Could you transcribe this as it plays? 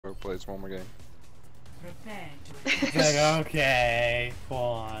plays one more game. It's like, okay,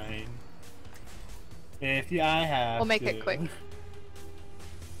 fine. If I have We'll make to. it quick. Who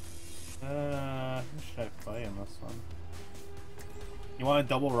should I play in this one? You want to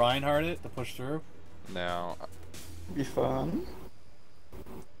double Reinhardt it to push through? No. Be fun.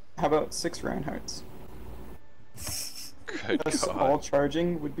 How about 6 Reinhardts? Good Us God. all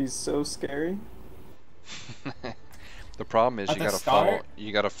charging would be so scary. The problem is At you the gotta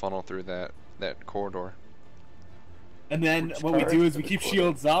start? funnel through that corridor. And then Which what we card do is for we the keep quarter?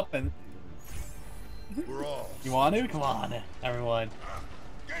 shields up and... We're all. You want to? Come on, everyone.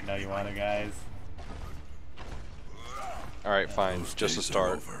 I know you want to, guys. Alright, fine. Those Just a days are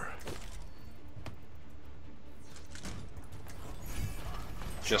start. over.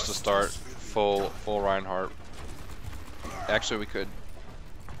 Just to start. Full Reinhardt. Actually, we could,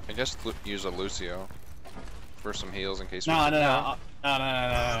 I guess, use a Lucio for some heals in case. No. No.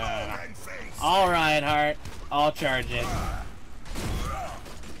 All Reinhardt. All charging.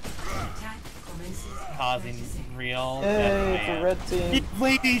 Causing real Yay, death. it's a red team.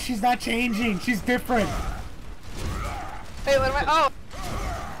 Lady, she's not changing. She's different. Wait, what am I? Oh!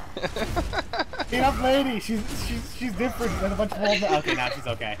 Get up, lady. She's different than a bunch of old. Okay, now she's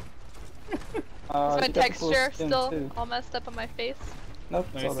okay. Is You my got the cool texture skin, still too. all messed up on my face? Nope,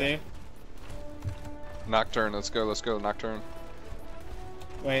 Let it's me all see. there. Nocturne, let's go, Nocturne.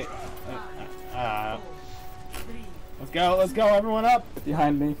 Wait. Let's go, everyone up. Get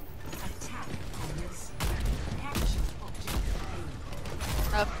behind me.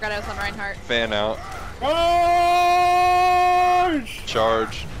 Oh, I forgot I was on Reinhardt. Fan out. Charge!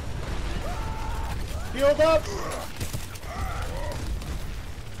 Charge. Healed up.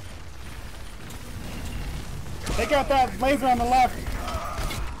 Take out that laser on the left.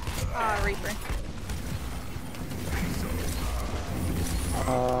 Ah, Reaper.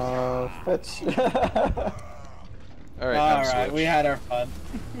 Fetch. Alright, now Alright, switch. we had our fun.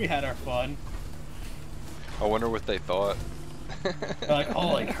 We had our fun. I wonder what they thought. They're like,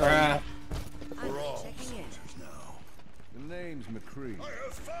 holy crap. We're all soldiers now. The name's McCree. I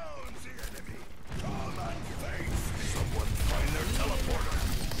have found the enemy. Come and face. Someone find their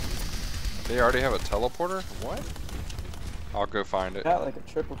teleporter. They already have a teleporter? What? I'll go find it. Got like a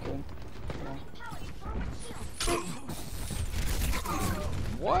triple kill.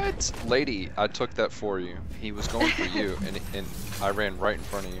 What? Lady, I took that for you. He was going for you, and I ran right in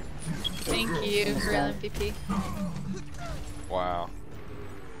front of you. Thank you, real MVP. Wow.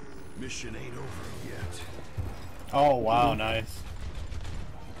 Mission ain't over yet. Oh, wow, nice.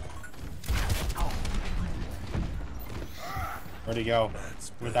 Where'd he go?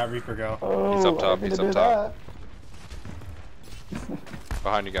 Where'd that Reaper go? Oh, He's up top, I'm he's gonna up do top.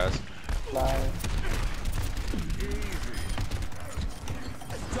 Behind you guys. that. Lie.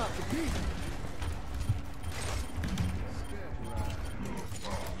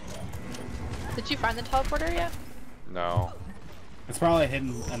 Did you find the teleporter yet? No. It's probably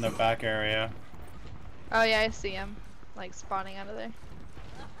hidden in the back area. Oh yeah, I see him. Like spawning out of there.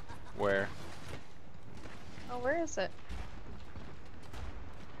 Where? Oh, where is it?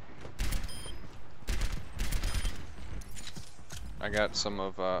 I got some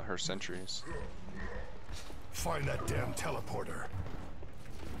of her sentries. Find that damn teleporter.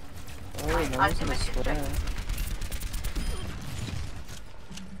 Oh, no one's gonna swear.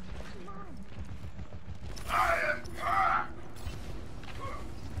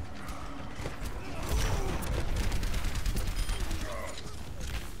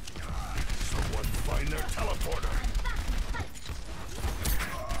 Someone find their teleporter.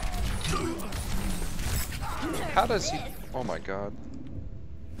 How does he? Oh my god.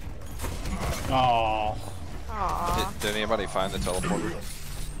 Oh. Aww. Did anybody find the teleporter?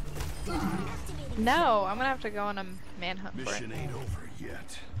 No, I'm gonna have to go on a manhunt for it. Mission ain't over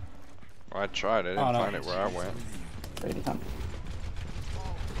yet. Well, I tried. I didn't Oh, no. find it where I went. Ready, hunt.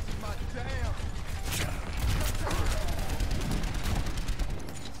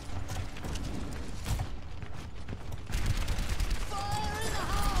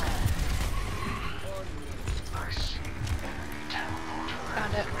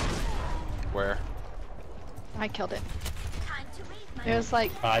 Found it. Where? I killed it. It was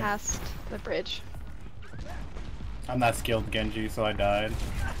like God. past the bridge. I'm not skilled Genji, so I died.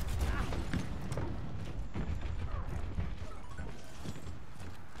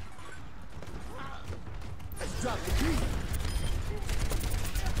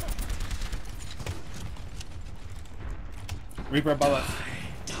 Reaper above us.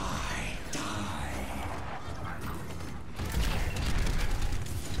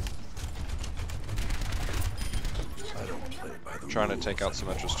 I don't play by the trying to take out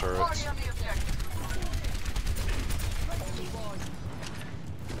Symmetra's turrets.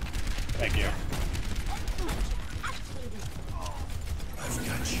 Thank you. I've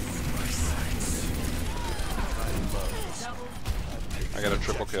got you in my sights. I got a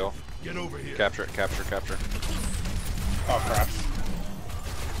triple kill. Get over here. Capture it, capture, capture. Oh crap.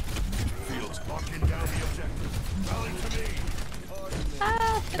 Fields locking down the objective. Rally to me.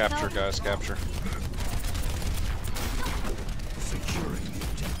 Ah, Capture, guys, capture. Securing the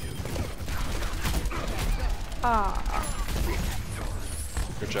objective. ah.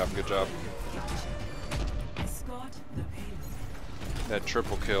 Good job, good job. That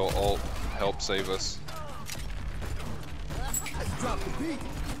triple kill ult helped save us. Drop the beat.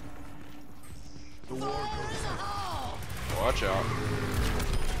 The war goes. Watch out.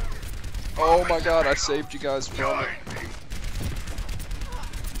 Oh my god, I saved you guys from it.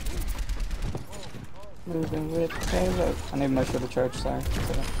 Moving with payload. I need my for the charge, sorry.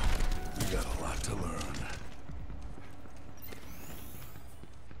 You got a lot to learn.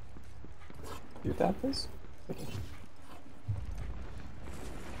 Do that, please. Okay.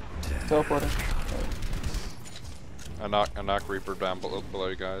 Teleporter. I knock Reaper down below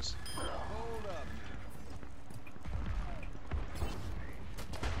you guys.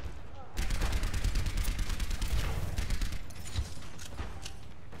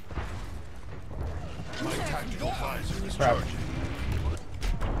 My tactical visor is Crap. charging.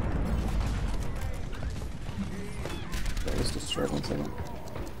 That was destroyed, 1 second.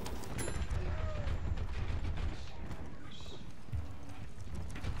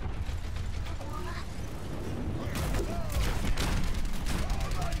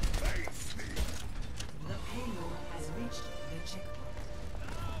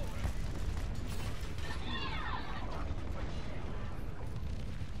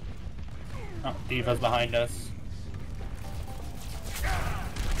 Oh, Diva's behind us.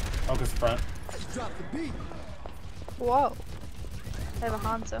 Focus front. Drop the beat. Whoa. I have a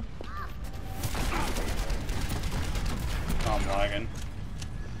Hanzo. Oh, I'm lagging.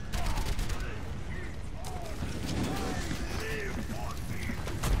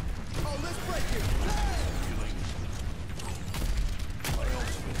 Oh, let's break it. My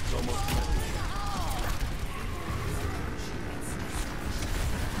ultimate's almost ready.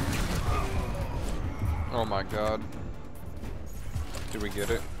 Oh my god. Did we get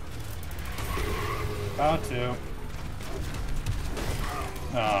it? About to.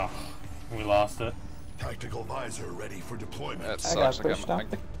 Oh, we lost it. Tactical visor ready for deployment. That I got sucks. pushed off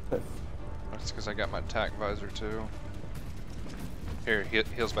the cliff. That's because I got my tac visor too. Here,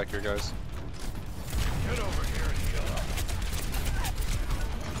 heals back here, guys. Get over here and heal up.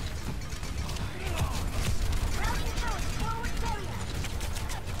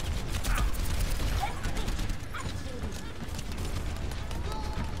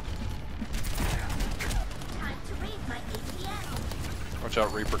 Watch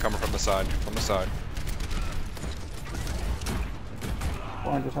out, Reaper coming from the side. From the side.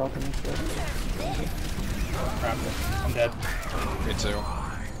 400 health in this Crap. I'm dead. Me too.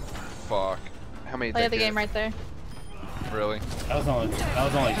 Fuck. How many? Play did the they game get? right there. Really? That was only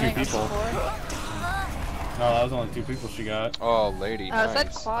I 2 think it's people. 4. No, that was only 2 people she got. Oh, lady. Oh, it said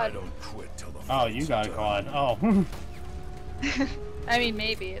Nice. I quad. don't quit till the Oh, you got a quad. Oh. I mean,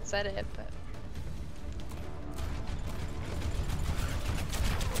 maybe it said it, but.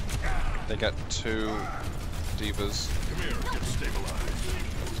 They got 2 divas. Come here, get stabilized.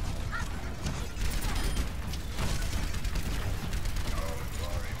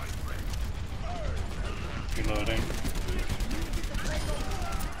 Reloading.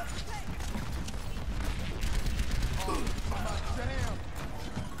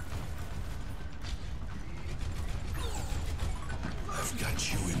 I've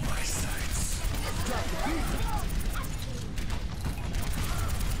got you in my sights.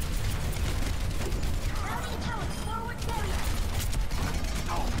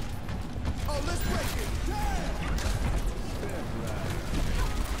 Oh, let's break it.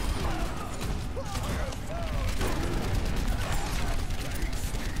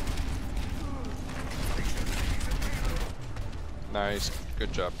 Nice.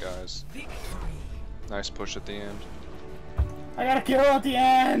 Good job, guys. Nice push at the end. I got a kill at the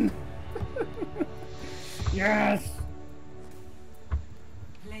end! Yes!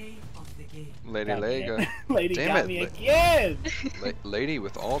 Lady Got me. Lega. Lady Damn got it, me la- again! Lady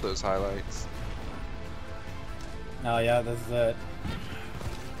with all those highlights. Oh yeah, this is it.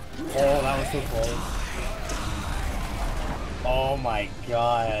 Oh, that was so close. Oh my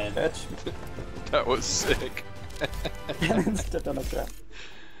god. Fetch. That was sick. And then stepped on a trap.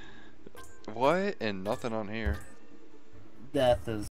 What? And nothing on here. Death is